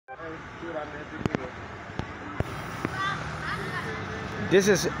This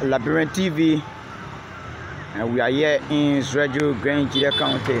is Liberian TV, and we are here in Zwedru, Gedeh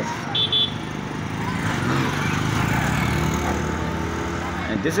County.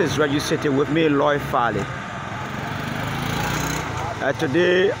 And this is Zwedru City with me, Lloyd Farley.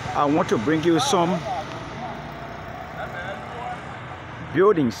 Today, I want to bring you some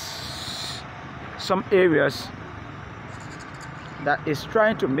buildings, some areas that is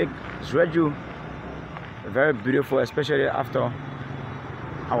trying to make Zwedru very beautiful, especially after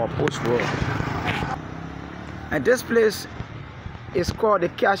our post-war. And this place is called the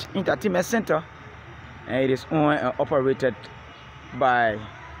Cash Entertainment Center, and it is owned and operated by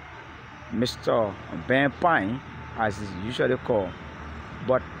Mr. Ben Pine, as is usually called.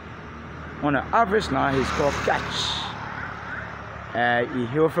 But on the average now, he's called Cash. He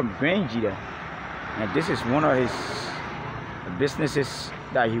hails from Gedeh, and this is one of his businesses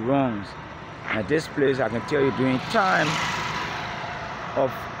that he runs. And this place, I can tell you, during time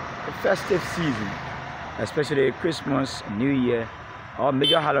of the festive season, especially Christmas, New Year, all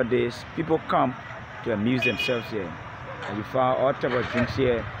major holidays, people come to amuse themselves here. And you find all types of drinks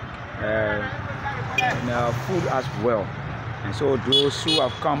here, and food as well. And so those who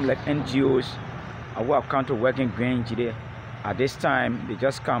have come, like NGOs, who have come to work in Gedeh, at this time, they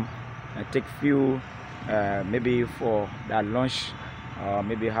just come and take few, maybe for that lunch, or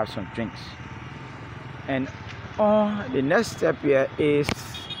maybe have some drinks. And the next step here is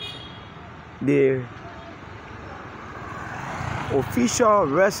the official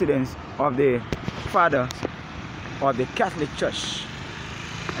residence of the father of the Catholic Church.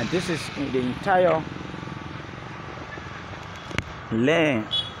 And this is in the entire land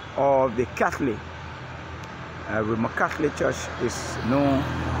of the Catholic. Roman Catholic Church is known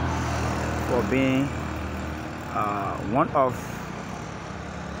for being one of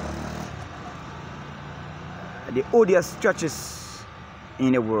the oldest churches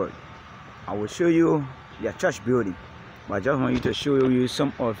in the world. I will show you their church building, but I just want you to show you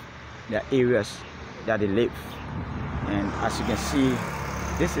some of the areas that they live. And as you can see,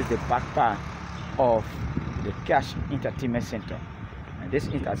 this is the back part of the Cash Entertainment Center. And this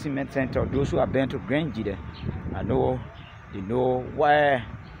entertainment center, those who have been to Gedeh, they know where,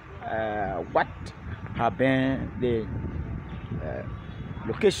 what have been the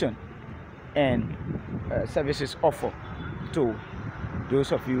location and services offered to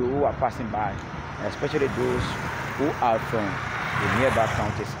those of you who are passing by, especially those who are from the nearby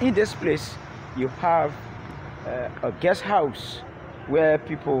counties. In this place, you have a guest house where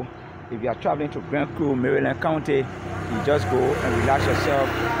people, if you are traveling to Grand Crew, Maryland County, you just go and relax yourself,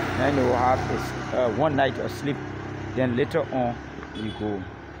 and you will have one night of sleep. Then later on, you go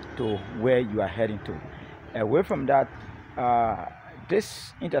to where you are heading to. Away from that,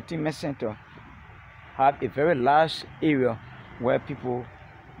 this entertainment center have a very large area where people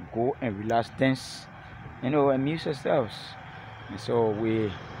go and relax, dance, amuse themselves. And so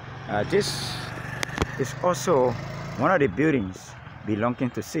this is also one of the buildings belonging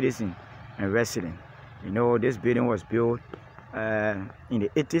to citizens and residents. This building was built in the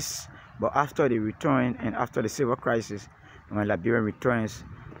 80s, but after the return and after the civil crisis, when Liberia returns,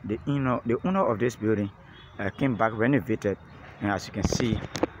 the owner of this building came back renovated, and as you can see,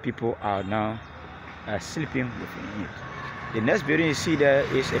 people are now sleeping within it. The next building you see there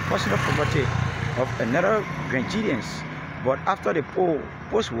is a personal property of another Grenadians, but after the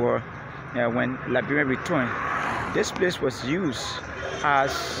post-war, when Liberia returned, this place was used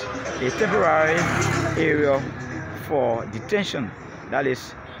as a temporary area for detention. That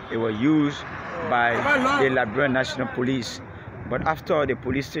is, it was used by the Liberian National Police. But after the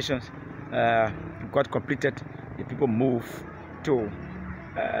police stations got completed, the people moved to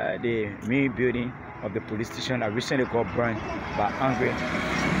the main building of the police station that recently got burned by angry.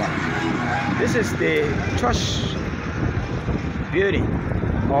 This is the church building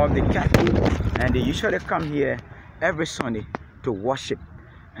of the Catholic, and they usually come here every Sunday to worship.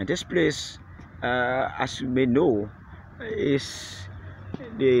 And this place, as you may know, is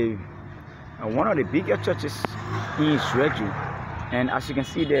one of the biggest churches in Zwedru. And as you can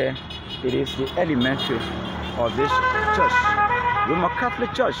see there, it is the elementary of this church. Roman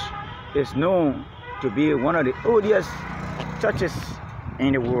Catholic Church is known to be one of the oldest churches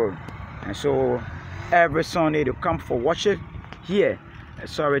in the world. And so every Sunday they come for worship here.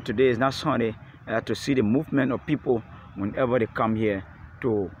 Sorry, today is not Sunday, to see the movement of people whenever they come here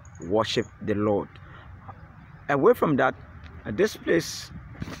to worship the Lord. Away from that, this place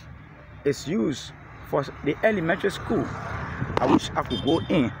is used for the elementary school. I wish I could go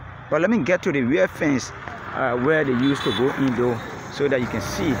in, but let me get to the rear fence where they used to go in though, so that you can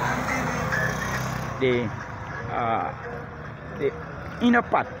see the inner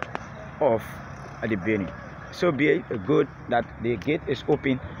part of the building. So be it good that the gate is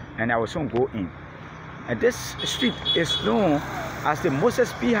open, and I will soon go in. And this street is known as the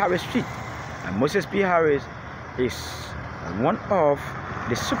Moses P. Harris Street. And Moses P. Harris is one of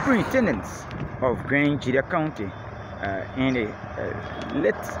the superintendents of Gedeh County in the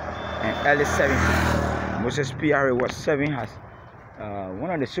late and early 70s. Moses P. Harris was serving as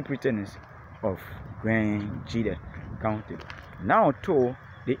one of the superintendents of Gedeh County. Now to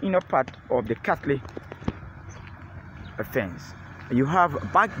the inner part of the Catholic fence. You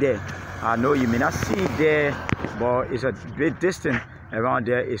have back there, I know you may not see it there, but it's a great distance around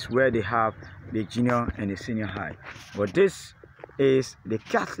there is where they have the junior and the senior high. But this is the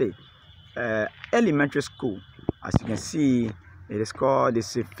Catholic elementary school. As you can see, it is called the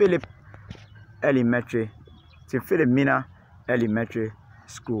St. Philip Mina Elementary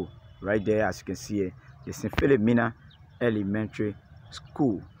School. Right there, as you can see it, the St. Philip Mina Elementary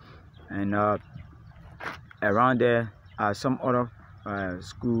School. And around there are some other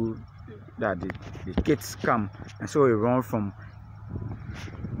school that the kids come, and so we run from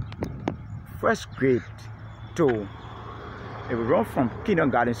first grade to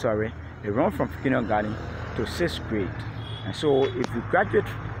kindergarten, to 6th grade. And so if you graduate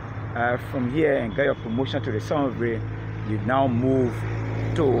from here and get your promotion to the 7th grade, you now move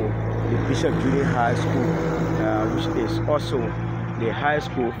to the Bishop Julie High School, which is also the high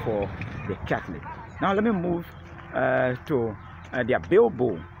school for the Catholic. Now let me move to their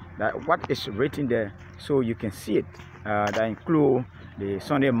billboard, that what is written there, so you can see it. That include the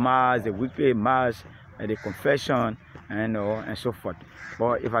Sunday Mass, the weekly Mass, the confession, and so forth.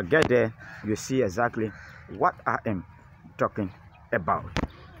 But if I get there, you see exactly what I am talking about.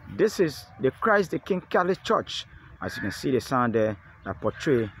 This is the Christ the King Catholic Church. As you can see, the sign there that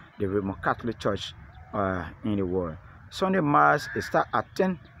portray the Roman Catholic Church in the world. Sunday Mass it starts at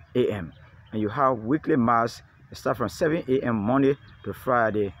 10 a.m. and you have weekly Mass. It starts from 7 a.m. Monday to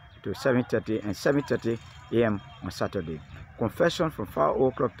Friday to 7:30 and 7:30 a.m. on Saturday. Confession from 5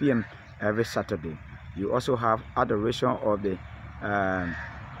 o'clock p.m. every Saturday. You also have adoration of the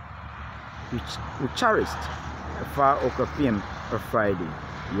Eucharist at 5 o'clock p.m. on Friday.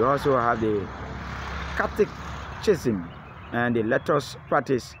 You also have the catechism and the letters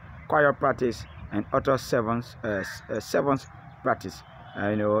practice, choir practice, and other servants practice.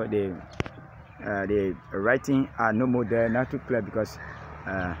 The writing are no more there, not too clear, because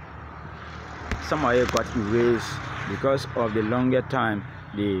some of it got erased because of the longer time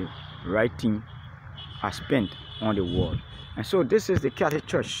the writing are spent on the wall. And so this is the Catholic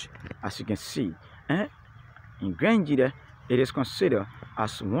Church, as you can see. In Gedeh, it is considered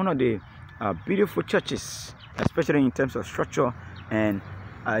as one of the beautiful churches, especially in terms of structure and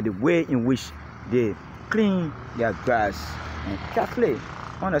the way in which they clean their grass. And Catholic,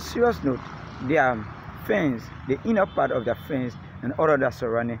 on a serious note, their fence, the inner part of the fence and all of the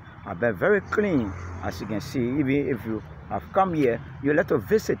surrounding are very clean. As you can see, even if you have come here, you let to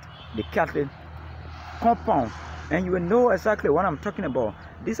visit the Catholic compound, and you will know exactly what I'm talking about.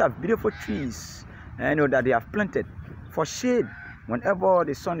 These are beautiful trees, and I know that they have planted for shade. Whenever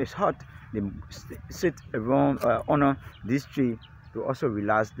the sun is hot, they sit around under this tree to also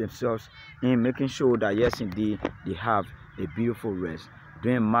relax themselves in making sure that yes, indeed, they have a beautiful rest.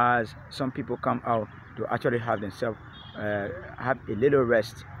 During Mass, some people come out to actually have themselves have a little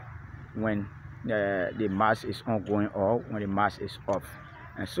rest when the Mass is ongoing or when the Mass is off.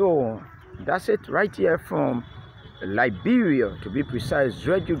 And so that's it right here from Liberia, to be precise,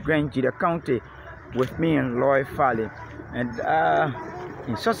 Zwedru, Gedeh County, with me and Lloyd Farley. And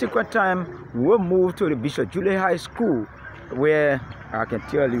in subsequent time, we will move to the Bishop Julie High School, where I can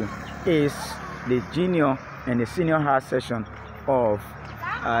tell you is the junior and the senior high section of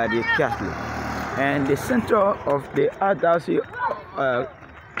the Catholic. And the center of the Archdiocese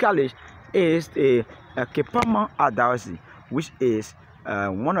College is the Kepama Archdiocese, which is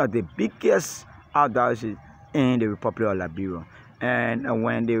one of the biggest archdioceses in the Republic of Liberia. And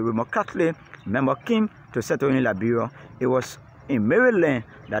when the Roman Catholic member came to settle in Liberia, it was in Maryland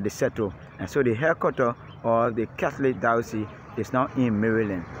that they settled. And so the headquarters of the Catholic diocese is now in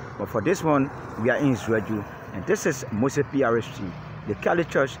Maryland. But for this one, we are in Zwedru, and this is Moses P. Harris Street. The Catholic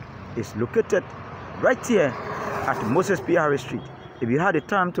Church is located right here at Moses P. Harris Street. If you had the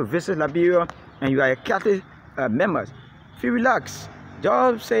time to visit Liberia and you are a Catholic member, feel relaxed.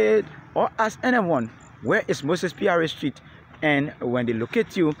 Just say it or ask anyone, where is Moses P. Harris Street? And when they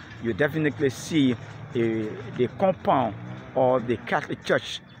locate you, you definitely see the compound of the Catholic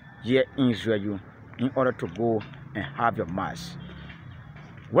Church here in Zwedru in order to go and have your Mass.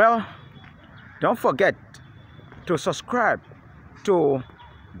 Well, don't forget to subscribe to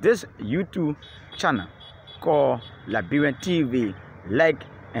this YouTube channel called Liberian TV. Like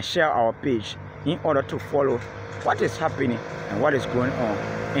and share our page in order to follow what is happening and what is going on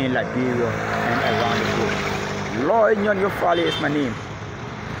in Liberia and around the globe. Lord Nyonyo Fale is my name.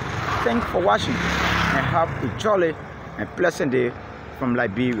 Thanks for watching and have a jolly and pleasant day from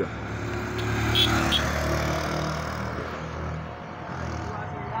Liberia.